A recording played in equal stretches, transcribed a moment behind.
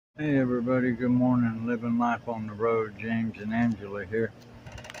Hey everybody, good morning. Living life on the road. James and Angela here.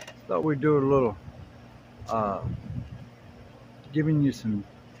 Thought we'd do a little uh, giving you some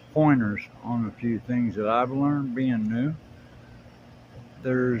pointers on a few things that I've learned being new.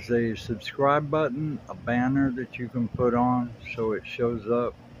 There's a subscribe button, a banner that you can put on so it shows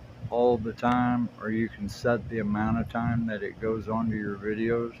up all the time, or you can set the amount of time that it goes onto your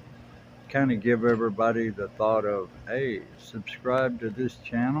videos. Kind of give everybody the thought of, hey, subscribe to this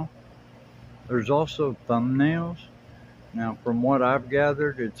channel. There's also thumbnails. Now, from what I've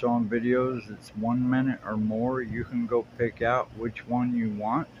gathered, it's on videos that's 1 minute or more. You can go pick out which one you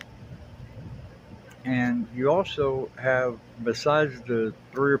want. And you also have, besides the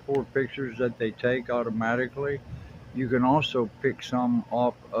 3 or 4 pictures that they take automatically, you can also pick some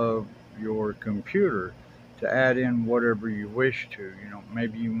off of your computer to add in whatever you wish to. You know,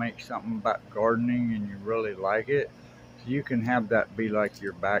 maybe you make something about gardening and you really like it, so you can have that be like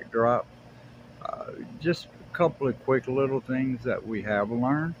your backdrop. Just a couple of quick little things that we have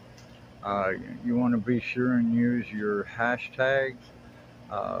learned. You want to be sure and use your hashtags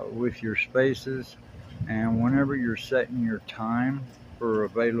with your spaces, and whenever you're setting your time for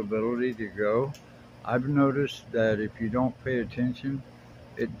availability to go, I've noticed that if you don't pay attention,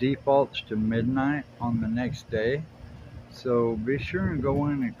 it defaults to midnight on the next day. So be sure and go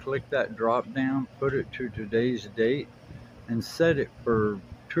in and click that drop down, put it to today's date, and set it for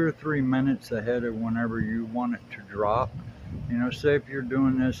 2 or 3 minutes ahead of whenever you want it to drop. You know, say if you're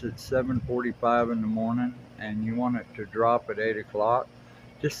doing this at 7:45 in the morning and you want it to drop at 8 o'clock,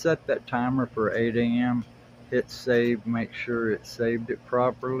 just set that timer for 8 a.m., hit save, make sure it saved it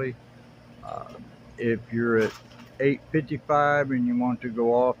properly. Uh, if you're at 8:55 and you want to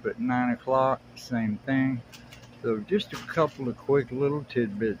go off at 9 o'clock, same thing. So just a couple of quick little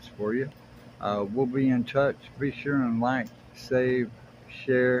tidbits for you. We'll be in touch. Be sure and like, save,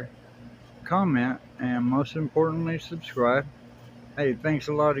 share, comment, and most importantly, subscribe. Hey, thanks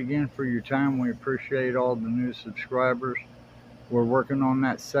a lot again for your time. We appreciate all the new subscribers. We're working on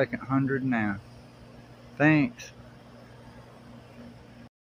that second 100 now. Thanks.